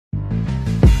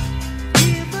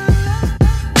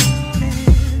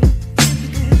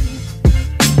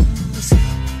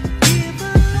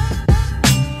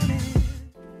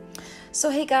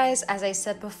Hey guys, as I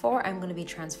said before, I'm going to be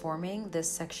transforming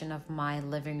this section of my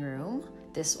living room,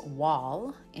 this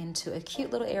wall, into a cute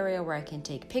little area where I can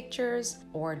take pictures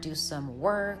or do some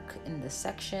work in this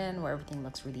section where everything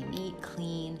looks really neat,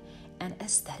 clean, and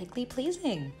aesthetically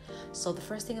pleasing. So the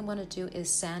first thing I'm going to do is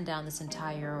sand down this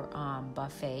entire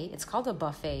buffet. It's called a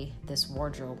buffet, this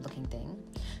wardrobe looking thing.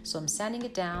 So I'm sanding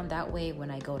it down, that way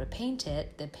when I go to paint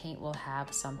it, the paint will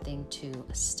have something to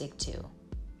stick to.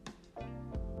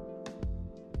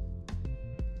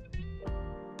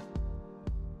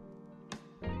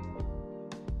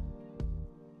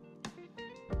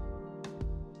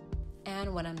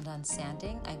 And when I'm done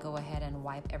sanding, I go ahead and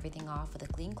wipe everything off with a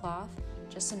clean cloth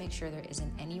just to make sure there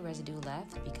isn't any residue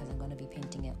left, because I'm going to be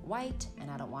painting it white and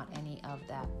I don't want any of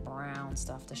that brown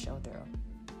stuff to show through.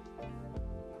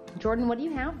 Jordan, what do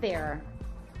you have there?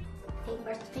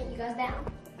 Paintbrush to paint you guys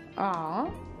down.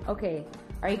 Aw, okay.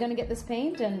 Are you going to get this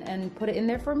paint and put it in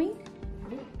there for me?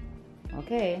 Mm-hmm.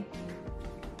 Okay.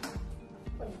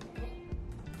 Wait a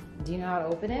minute. Do you know how to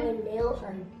open it? My nails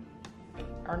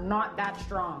are not that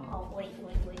strong. Oh, wait.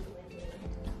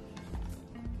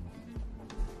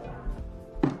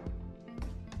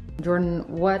 Jordan,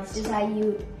 what? This is how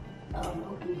you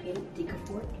open paint, take a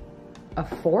fork. A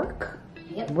fork?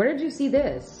 Yep. Where did you see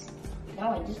this?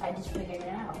 No, I just figured it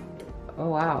out. Oh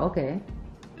wow, okay.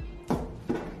 I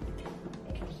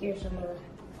can hear some of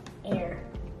the air.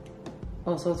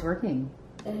 Oh, so it's working.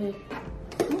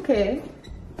 Mm-hmm. Okay.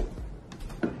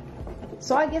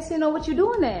 So I guess you know what you're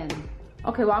doing then.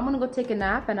 Okay, well I'm gonna go take a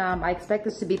nap and I expect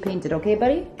this to be painted, okay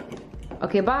buddy?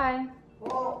 Okay, bye.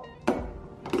 Well, I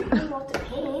don't want to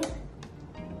paint.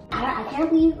 I can't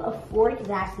believe a fork is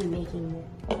actually making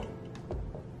it.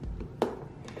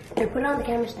 Here, put it on the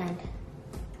camera stand.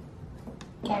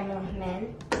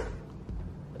 Cameraman.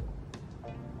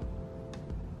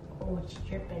 Oh, it's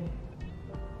dripping.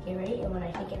 Okay, ready? And when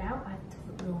I take it out, I have to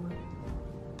flip it over.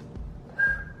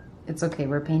 It's okay,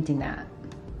 we're painting that.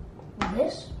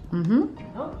 This? Mm-hmm.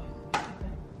 Oh. Okay.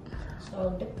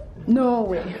 So dip it. No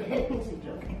way.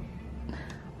 Okay.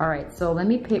 All right, so let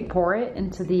me pour it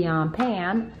into the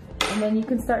pan and then you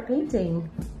can start painting.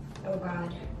 Oh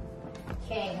God.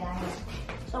 Okay, guys.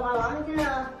 So my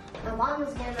mom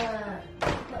is gonna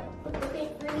put the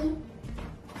paint for me.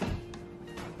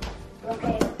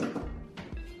 Okay.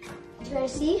 Do you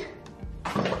guys see?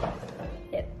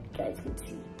 Yep, you guys can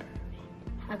see.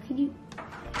 How can you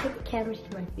put the camera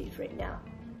to my face right now?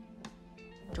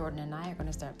 Jordan and I are going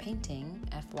to start painting.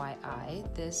 FYI,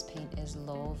 this paint is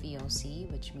low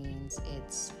VOC, which means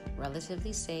it's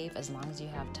relatively safe. As long as you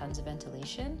have tons of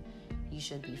ventilation, you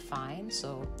should be fine.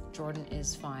 So Jordan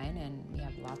is fine and we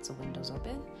have lots of windows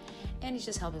open, and he's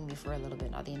just helping me for a little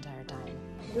bit, not the entire time.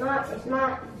 It's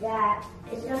not that,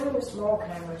 it's not even a small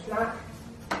camera. It's not,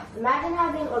 imagine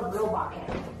having a robot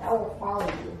camera that will follow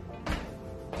you.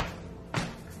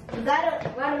 You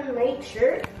gotta make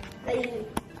sure that you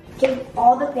take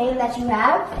all the paint that you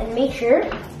have and make sure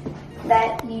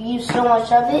that you use so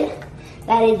much of it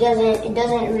that it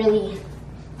doesn't really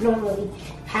normally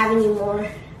have any more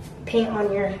paint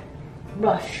on your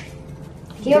brush.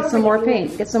 Get some more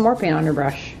paint. Get some more paint on your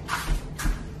brush.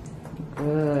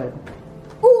 Good.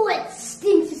 Ooh, it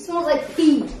stinks. It smells like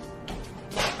feet.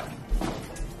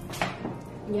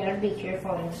 You gotta be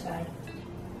careful on the side.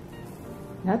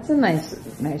 That's a nice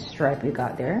stripe you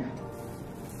got there.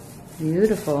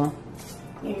 Beautiful.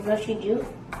 You know what you do?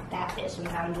 Tap it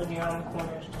sometimes when you're on the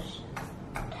corners. Just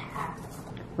tap.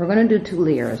 We're gonna do 2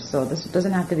 layers, so this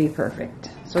doesn't have to be perfect.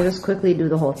 So just quickly do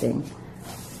the whole thing.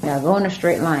 Yeah, go in a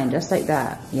straight line, just like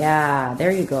that. Yeah,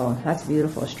 there you go. That's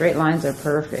beautiful. Straight lines are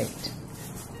perfect.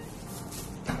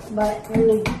 But when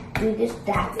you just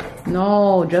tap it.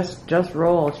 No, just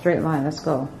roll. Straight line. Let's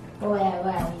go. Oh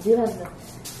yeah,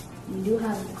 you do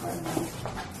have the card.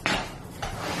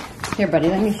 Here, buddy,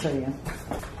 let me show you.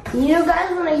 You know,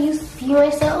 guys, when I used to pee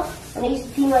myself, when I used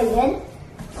to pee my bed,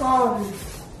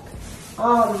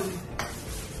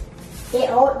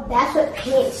 that's what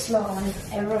paint smelled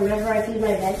like. Whenever I pee my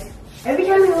bed, every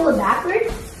time you roll it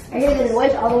backward, I hear the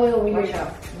noise all the way over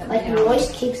here. Like the noise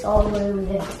kicks all the way over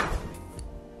there.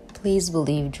 Please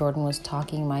believe Jordan was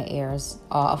talking my ears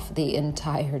off the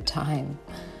entire time.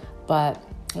 But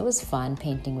it was fun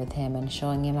painting with him and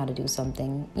showing him how to do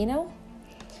something, you know?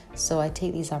 So I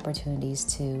take these opportunities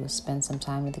to spend some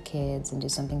time with the kids and do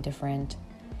something different.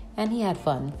 And he had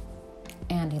fun.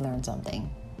 And he learned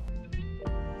something.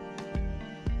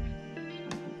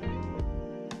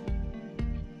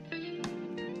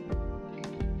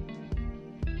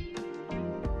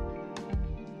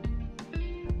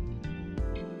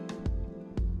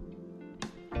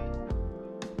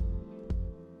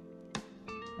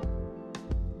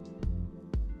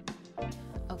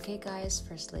 Okay guys,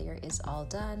 first layer is all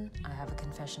done. I have a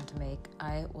confession to make.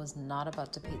 I was not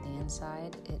about to paint the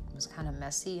inside. It was kind of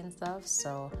messy and stuff,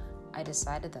 so I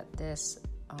decided that this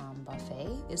buffet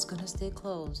is gonna stay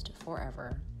closed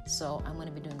forever. So I'm gonna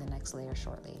be doing the next layer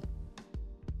shortly.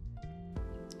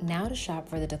 Now to shop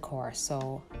for the decor.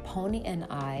 So Pony and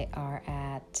I are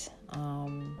at,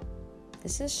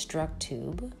 this is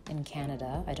StruckTube in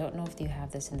Canada. I don't know if you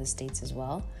have this in the States as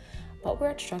well. But we're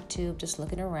at StruckTube, just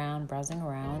looking around, browsing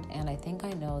around, and I think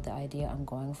I know the idea I'm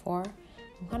going for.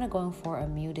 I'm kind of going for a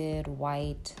muted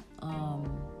white,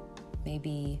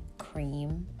 maybe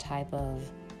cream type of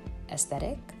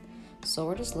aesthetic. So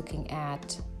we're just looking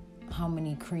at how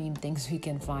many cream things we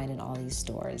can find in all these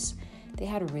stores. They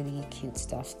had really cute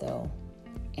stuff though,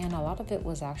 and a lot of it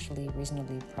was actually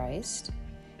reasonably priced.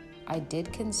 I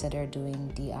did consider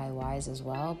doing DIYs as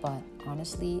well, but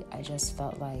honestly, I just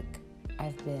felt like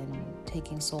I've been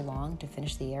taking so long to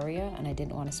finish the area and I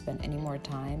didn't want to spend any more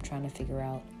time trying to figure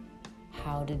out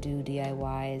how to do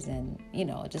DIYs, and you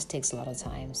know, it just takes a lot of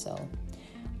time. So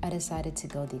I decided to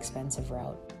go the expensive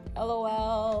route.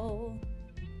 LOL.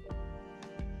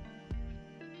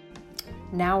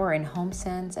 Now we're in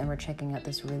HomeSense and we're checking out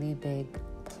this really big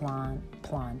plant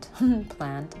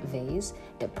vase.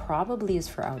 It probably is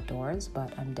for outdoors,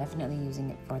 but I'm definitely using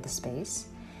it for the space.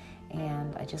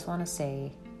 And I just want to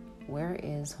say, where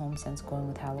is HomeSense going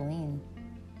with Halloween?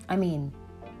 I mean,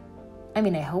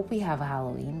 I hope we have a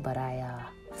Halloween, but I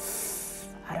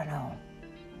don't know.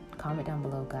 Comment down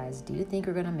below, guys. Do you think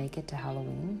we're gonna make it to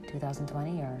Halloween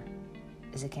 2020, or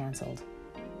is it canceled?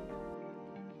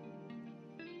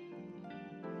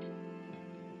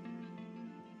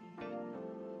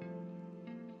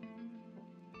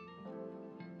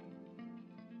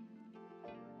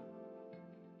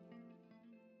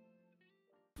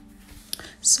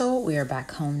 So we are back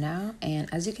home now, and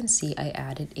as you can see, I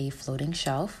added a floating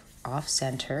shelf off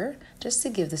center just to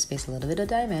give the space a little bit of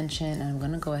dimension. And I'm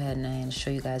gonna go ahead and show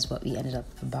you guys what we ended up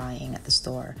buying at the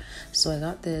store. So I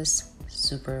got this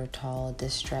super tall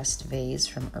distressed vase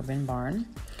from Urban Barn,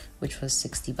 which was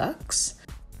 60 bucks.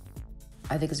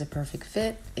 I think it's a perfect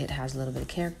fit. It has a little bit of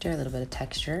character, a little bit of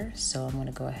texture, so I'm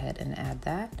gonna go ahead and add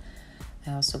that.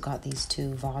 I also got these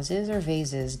two vases or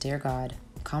vases, dear God.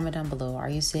 Comment down below. Are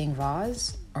you saying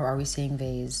vase or are we saying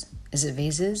vase? Is it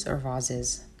vases or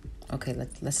vases? Okay,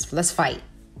 let's fight.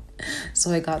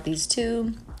 So I got these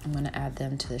two. I'm gonna add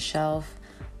them to the shelf.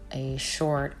 A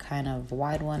short, kind of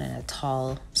wide one and a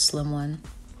tall, slim one.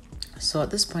 So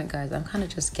at this point, guys, I'm kind of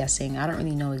just guessing. I don't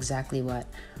really know exactly what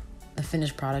the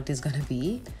finished product is gonna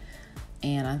be.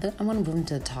 And I think I'm gonna move them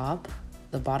to the top.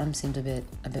 The bottom seemed a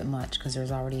bit much because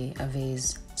there's already a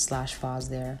vase/vase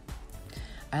there.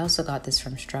 I also got this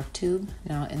from StruckTube.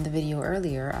 Now in the video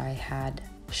earlier, I had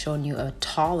shown you a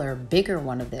taller, bigger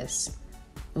one of this.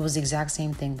 It was the exact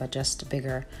same thing, but just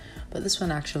bigger. But this one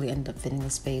actually ended up fitting the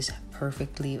space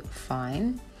perfectly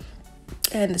fine.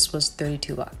 And this was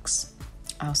 32 bucks.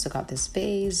 I also got this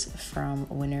vase from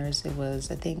Winners. It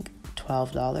was, I think,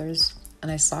 $12.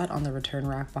 And I saw it on the return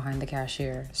rack behind the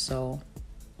cashier. So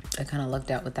I kind of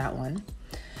lucked out with that one.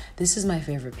 This is my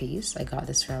favorite piece. I got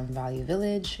this from Value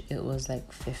Village. It was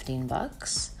like 15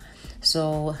 bucks.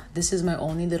 So this is my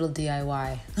only little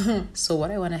DIY. So what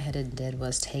I went ahead and did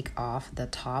was take off the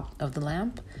top of the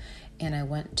lamp, and I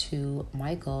went to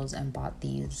Michael's and bought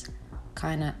these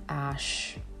kind of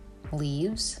ash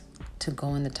leaves to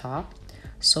go in the top.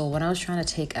 So when I was trying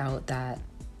to take out that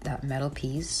metal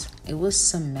piece, it was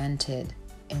cemented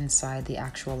inside the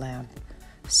actual lamp.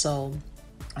 So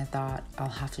I thought I'll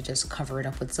have to just cover it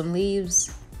up with some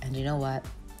leaves, and you know what?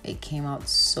 It came out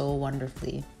so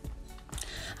wonderfully.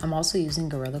 I'm also using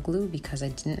Gorilla Glue because I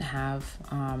didn't have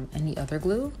any other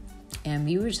glue, and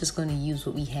we were just going to use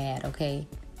what we had, okay?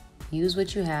 Use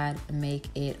what you had and make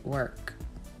it work.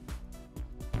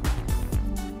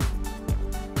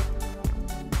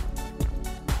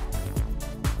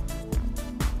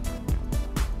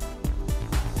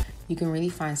 You can really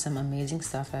find some amazing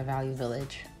stuff at Value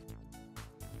Village.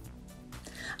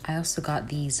 I also got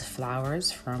these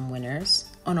flowers from Winners.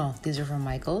 Oh no, these are from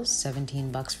Michael's.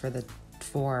 17 bucks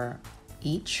for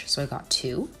each, so I got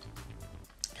two.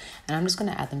 And I'm just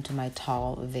gonna add them to my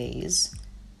tall vase.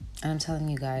 And I'm telling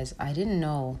you guys, I didn't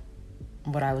know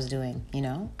what I was doing, you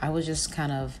know? I was just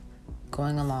kind of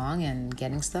going along and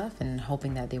getting stuff and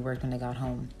hoping that they worked when I got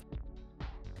home.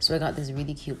 So I got this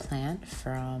really cute plant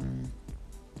from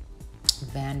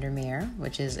Vandermeer,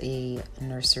 which is a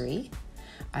nursery.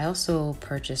 I also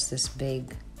purchased this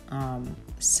big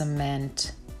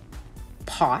cement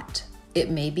pot. It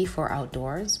may be for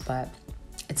outdoors, but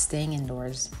it's staying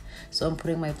indoors. So I'm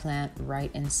putting my plant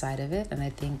right inside of it, and I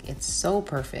think it's so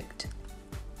perfect.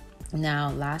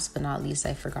 Now, last but not least,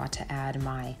 I forgot to add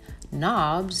my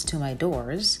knobs to my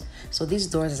doors. So these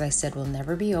doors, as I said, will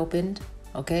never be opened.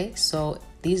 Okay, so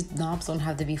these knobs don't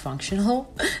have to be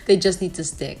functional. They just need to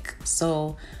stick.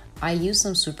 So I used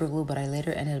some super glue, but I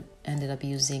later ended up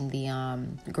using the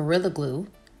Gorilla Glue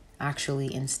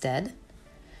actually instead.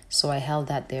 So I held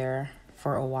that there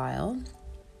for a while,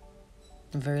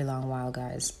 a very long while,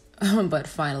 guys. But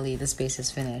finally the space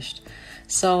is finished.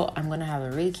 So I'm gonna have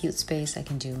a really cute space. I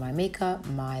can do my makeup,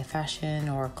 my fashion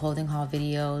or clothing haul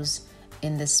videos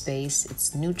in this space.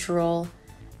 It's neutral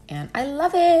and I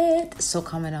love it. So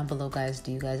comment down below, guys.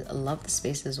 Do you guys love the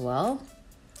space as well?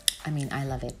 I mean, I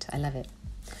love it. I love it.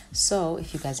 So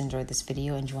if you guys enjoyed this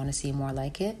video and you want to see more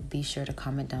like it, be sure to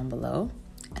comment down below.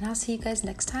 And I'll see you guys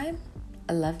next time.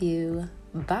 I love you.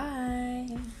 Bye.